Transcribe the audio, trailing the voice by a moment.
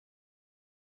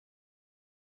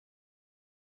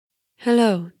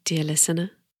Hello, dear listener.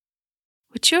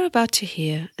 What you're about to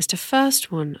hear is the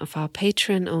first one of our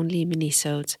Patreon-only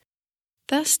minisodes,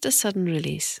 thus the sudden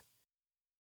release.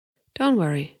 Don't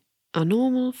worry, our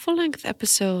normal full-length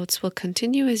episodes will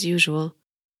continue as usual,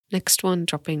 next one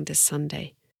dropping this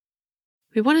Sunday.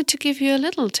 We wanted to give you a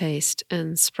little taste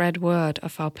and spread word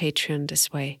of our Patreon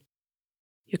this way.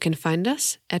 You can find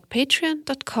us at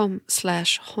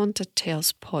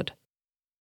patreon.com/hauntedtalespod.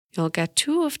 You'll get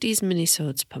 2 of these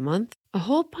minisodes per month, a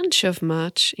whole bunch of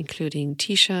merch, including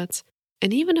t-shirts,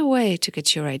 and even a way to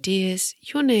get your ideas,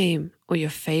 your name, or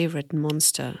your favorite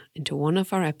monster into one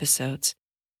of our episodes.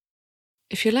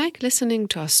 If you like listening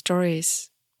to our stories,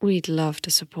 we'd love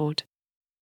the support.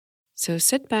 So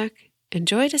sit back,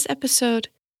 enjoy this episode,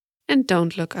 and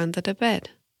don't look under the bed.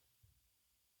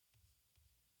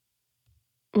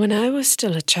 When I was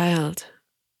still a child,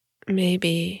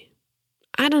 maybe,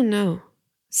 I don't know,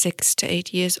 6 to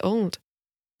 8 years old,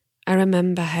 I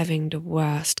remember having the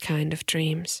worst kind of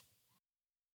dreams.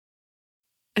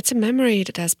 It's a memory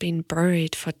that has been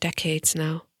buried for decades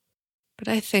now, but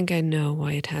I think I know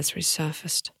why it has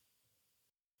resurfaced.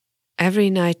 Every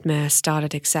nightmare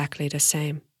started exactly the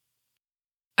same.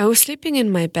 I was sleeping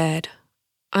in my bed,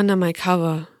 under my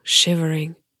cover,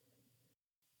 shivering.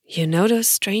 You know those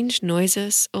strange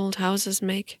noises old houses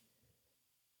make?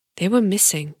 They were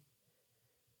missing.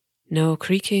 No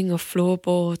creaking of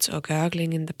floorboards or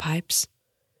gurgling in the pipes.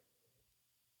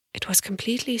 It was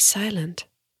completely silent,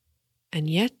 and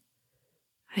yet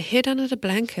I hid under the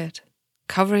blanket,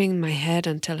 covering my head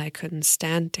until I couldn't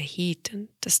stand the heat and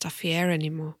the stuffy air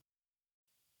anymore.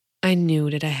 I knew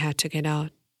that I had to get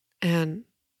out, and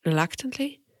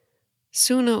reluctantly,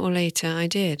 sooner or later I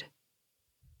did.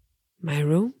 My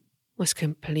room was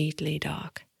completely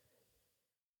dark.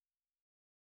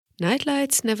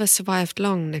 Nightlights never survived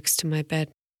long next to my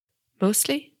bed.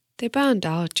 Mostly, they burned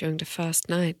out during the first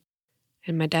night,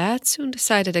 and my dad soon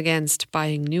decided against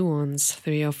buying new ones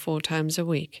 3 or 4 times a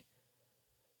week.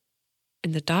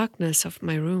 In the darkness of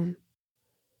my room,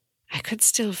 I could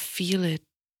still feel it,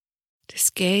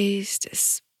 this gaze,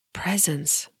 this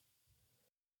presence.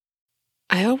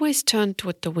 I always turned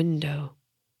toward the window,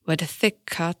 where the thick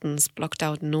curtains blocked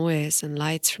out noise and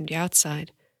lights from the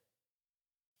outside.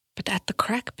 But at the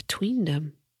crack between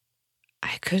them,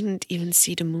 I couldn't even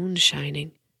see the moon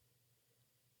shining.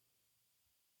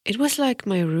 It was like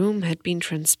my room had been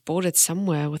transported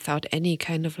somewhere without any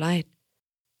kind of light.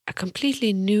 A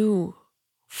completely new,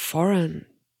 foreign,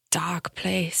 dark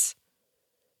place.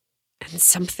 And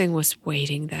something was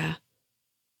waiting there,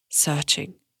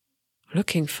 searching,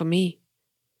 looking for me.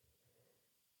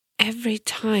 Every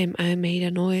time I made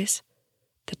a noise,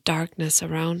 the darkness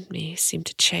around me seemed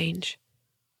to change.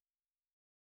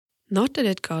 Not that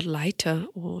it got lighter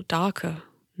or darker,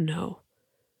 no.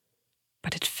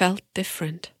 But it felt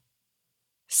different.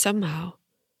 Somehow,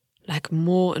 like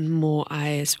more and more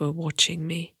eyes were watching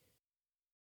me.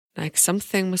 Like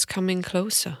something was coming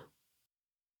closer.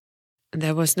 And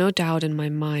there was no doubt in my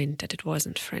mind that it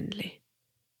wasn't friendly.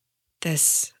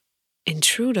 This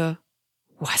intruder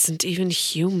wasn't even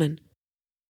human.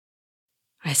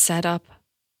 I sat up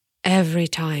every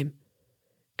time.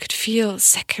 Could feel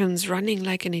seconds running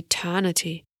like an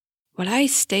eternity, while I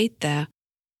stayed there,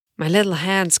 my little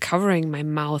hands covering my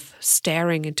mouth,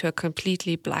 staring into a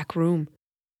completely black room,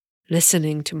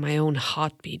 listening to my own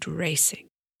heartbeat racing,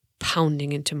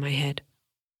 pounding into my head.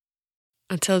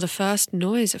 Until the first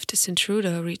noise of this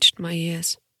intruder reached my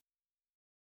ears.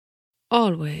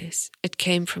 Always, it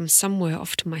came from somewhere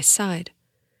off to my side,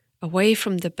 away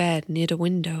from the bed near the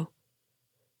window.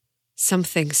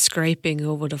 Something scraping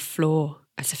over the floor,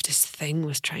 as if this thing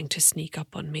was trying to sneak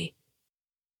up on me.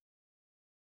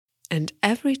 And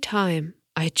every time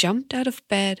I jumped out of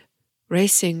bed,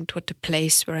 racing toward the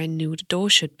place where I knew the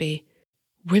door should be,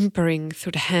 whimpering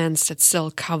through the hands that still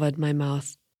covered my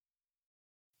mouth.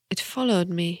 It followed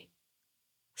me,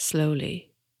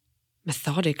 slowly,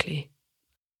 methodically.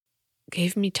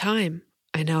 Gave me time,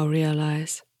 I now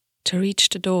realize, to reach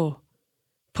the door,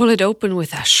 pull it open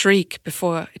with a shriek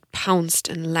before it pounced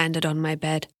and landed on my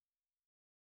bed.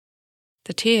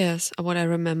 The tears are what I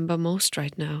remember most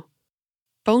right now.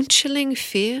 Bone-chilling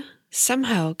fear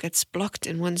somehow gets blocked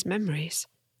in one's memories.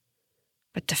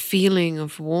 But the feeling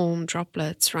of warm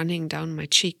droplets running down my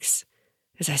cheeks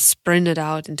as I sprinted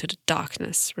out into the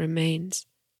darkness remains.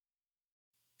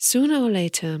 Sooner or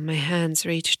later, my hands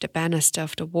reached the banister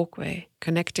of the walkway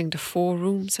connecting the 4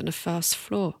 rooms on the first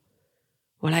floor,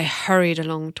 while I hurried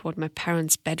along toward my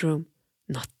parents' bedroom,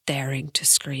 not daring to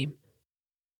scream.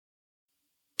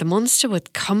 The monster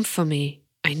would come for me,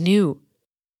 I knew.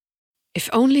 If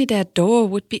only their door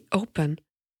would be open,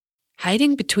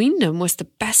 Hiding between them was the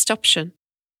best option.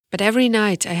 But every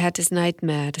night I had this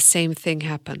nightmare, the same thing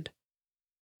happened.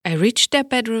 I reached their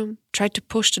bedroom, tried to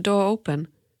push the door open,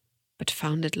 but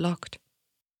found it locked.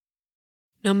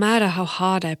 No matter how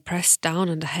hard I pressed down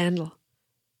on the handle,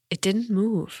 it didn't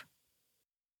move.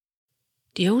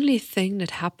 The only thing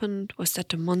that happened was that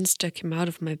the monster came out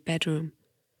of my bedroom,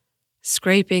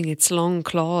 scraping its long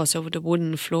claws over the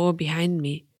wooden floor behind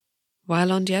me,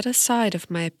 while on the other side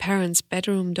of my parents'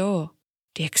 bedroom door,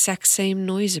 the exact same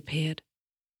noise appeared.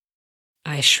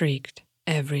 I shrieked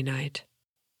every night,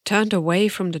 turned away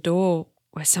from the door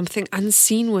where something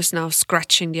unseen was now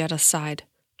scratching the other side,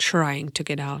 trying to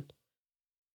get out.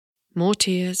 More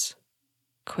tears,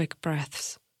 quick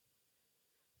breaths.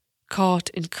 Caught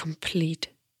in complete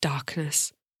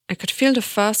darkness, I could feel the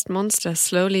first monster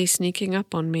slowly sneaking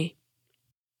up on me.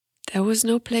 There was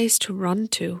no place to run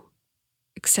to,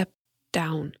 except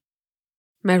down.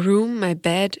 My room, my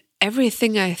bed,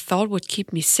 everything I thought would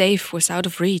keep me safe was out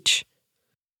of reach.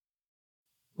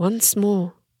 Once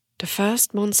more, the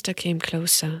first monster came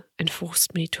closer and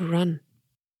forced me to run.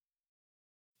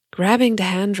 Grabbing the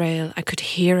handrail, I could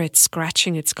hear it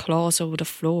scratching its claws over the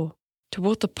floor,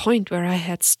 toward the point where I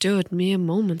had stood mere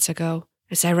moments ago,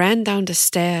 as I ran down the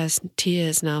stairs,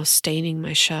 tears now staining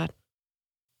my shirt.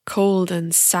 Cold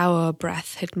and sour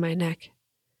breath hit my neck,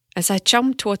 as I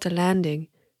jumped toward the landing,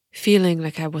 feeling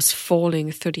like I was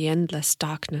falling through the endless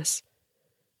darkness,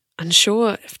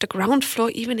 unsure if the ground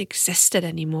floor even existed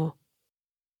anymore.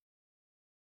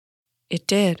 It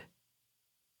did,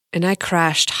 and I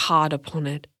crashed hard upon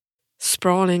it,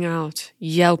 sprawling out,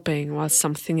 yelping while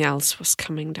something else was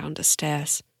coming down the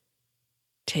stairs,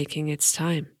 taking its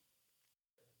time.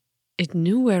 It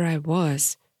knew where I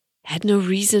was, had no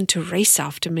reason to race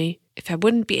after me if I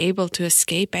wouldn't be able to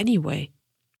escape anyway.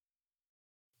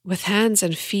 With hands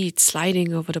and feet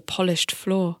sliding over the polished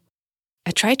floor,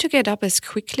 I tried to get up as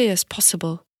quickly as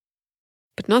possible,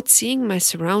 but not seeing my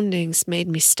surroundings made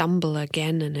me stumble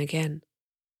again and again.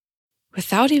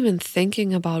 Without even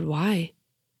thinking about why,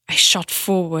 I shot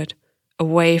forward,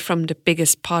 away from the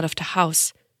biggest part of the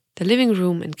house, the living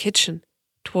room and kitchen,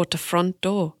 toward the front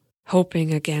door,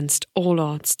 hoping against all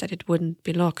odds that it wouldn't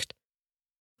be locked,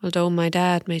 although my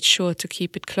dad made sure to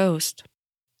keep it closed,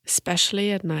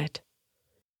 especially at night.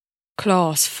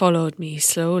 Claws followed me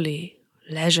slowly,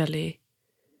 leisurely.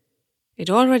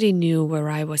 It already knew where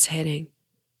I was heading,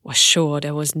 was sure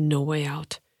there was no way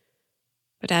out.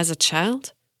 But as a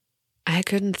child, I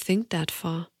couldn't think that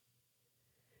far.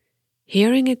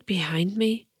 Hearing it behind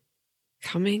me,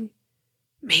 coming,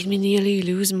 made me nearly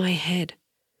lose my head.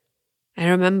 I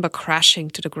remember crashing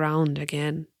to the ground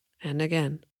again and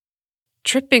again,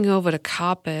 tripping over the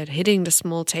carpet, hitting the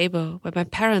small table where my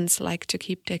parents liked to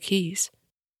keep their keys.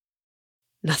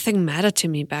 Nothing mattered to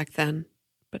me back then,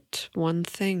 but one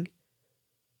thing.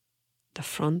 The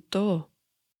front door.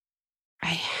 I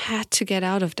had to get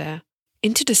out of there,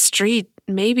 into the street,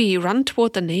 maybe run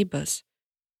toward the neighbors.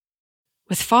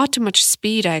 With far too much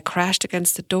speed, I crashed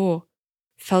against the door,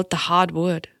 felt the hard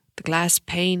wood, the glass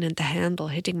pane and the handle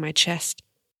hitting my chest.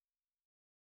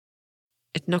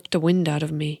 It knocked the wind out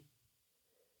of me.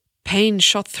 Pain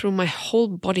shot through my whole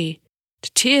body. The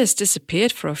tears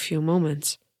disappeared for a few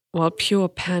moments, while pure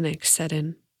panic set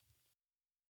in.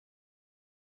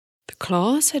 The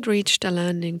claws had reached the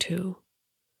landing too.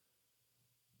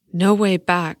 No way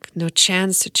back, no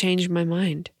chance to change my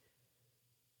mind.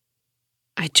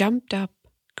 I jumped up,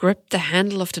 gripped the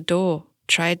handle of the door,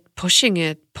 tried pushing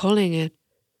it, pulling it,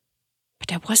 but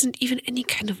there wasn't even any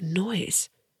kind of noise.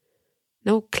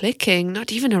 No clicking,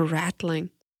 not even a rattling.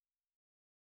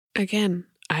 Again,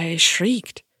 I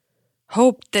shrieked,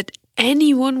 hoped that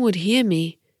anyone would hear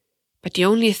me, but the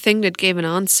only thing that gave an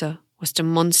answer was the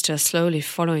monster slowly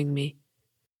following me.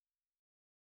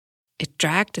 It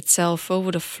dragged itself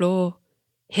over the floor,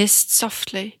 hissed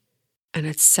softly, and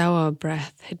its sour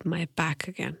breath hit my back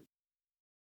again.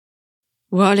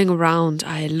 Whirling around,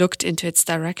 I looked into its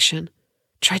direction,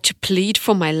 tried to plead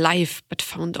for my life, but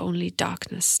found only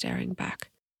darkness staring back,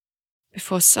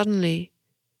 before suddenly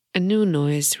a new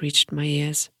noise reached my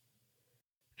ears.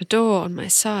 A door on my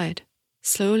side,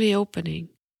 slowly opening,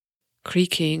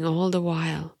 creaking all the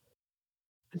while,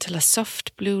 until a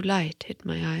soft blue light hit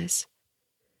my eyes.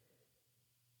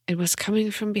 It was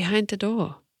coming from behind the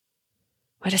door,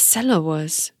 where the cellar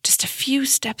was, just a few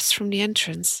steps from the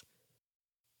entrance.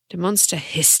 The monster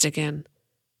hissed again,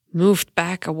 moved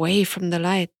back away from the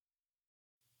light.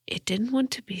 It didn't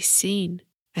want to be seen,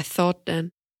 I thought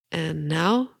then, and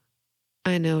now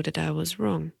I know that I was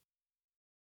wrong.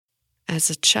 As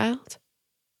a child,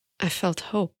 I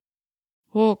felt hope,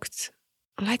 walked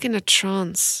like in a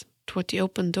trance toward the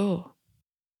open door.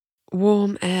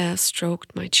 Warm air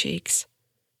stroked my cheeks,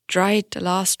 dried the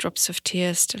last drops of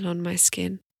tears still on my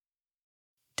skin.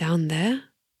 Down there,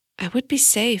 I would be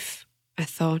safe, I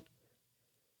thought.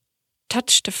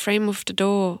 Touched the frame of the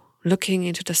door, looking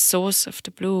into the source of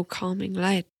the blue calming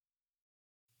light,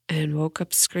 and woke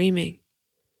up screaming.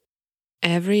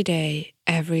 Every day,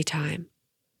 every time.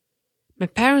 My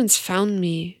parents found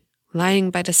me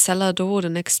lying by the cellar door the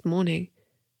next morning,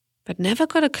 but never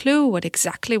got a clue what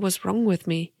exactly was wrong with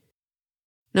me.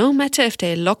 No matter if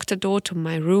they locked the door to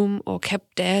my room or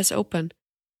kept theirs open,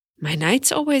 my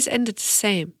nights always ended the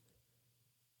same.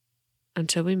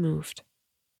 Until we moved.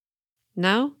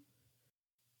 Now,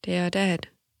 they are dead.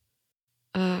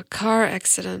 A car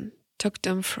accident took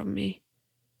them from me,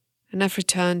 and I've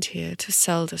returned here to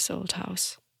sell this old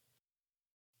house.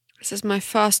 This is my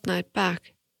first night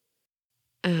back,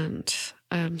 and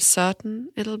I am certain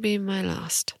it'll be my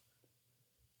last.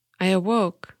 I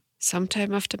awoke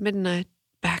sometime after midnight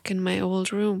back in my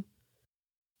old room.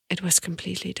 It was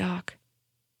completely dark.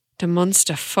 The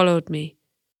monster followed me.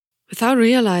 Without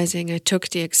realizing, I took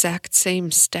the exact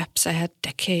same steps I had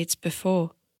decades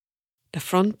before. The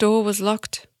front door was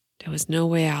locked. There was no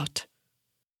way out.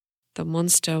 The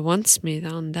monster wants me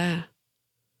down there.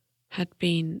 Had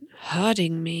been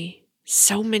hurting me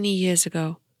so many years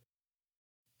ago.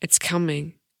 It's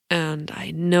coming, and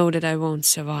I know that I won't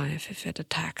survive if it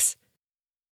attacks.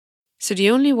 So the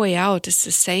only way out is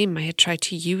the same I had tried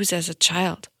to use as a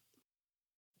child.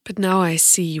 But now I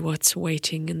see what's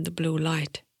waiting in the blue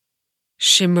light,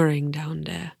 shimmering down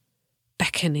there,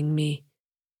 beckoning me.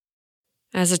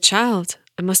 As a child,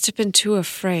 I must have been too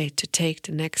afraid to take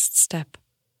the next step.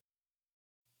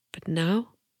 But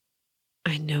now,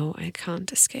 I know I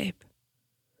can't escape.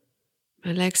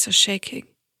 My legs are shaking.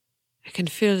 I can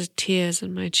feel the tears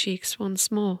in my cheeks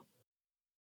once more.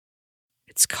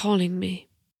 It's calling me.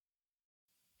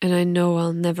 And I know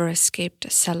I'll never escape the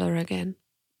cellar again.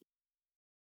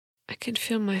 I can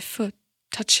feel my foot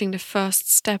touching the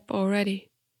first step already.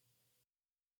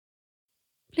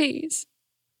 Please.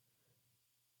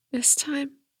 This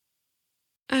time,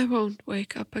 I won't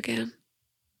wake up again.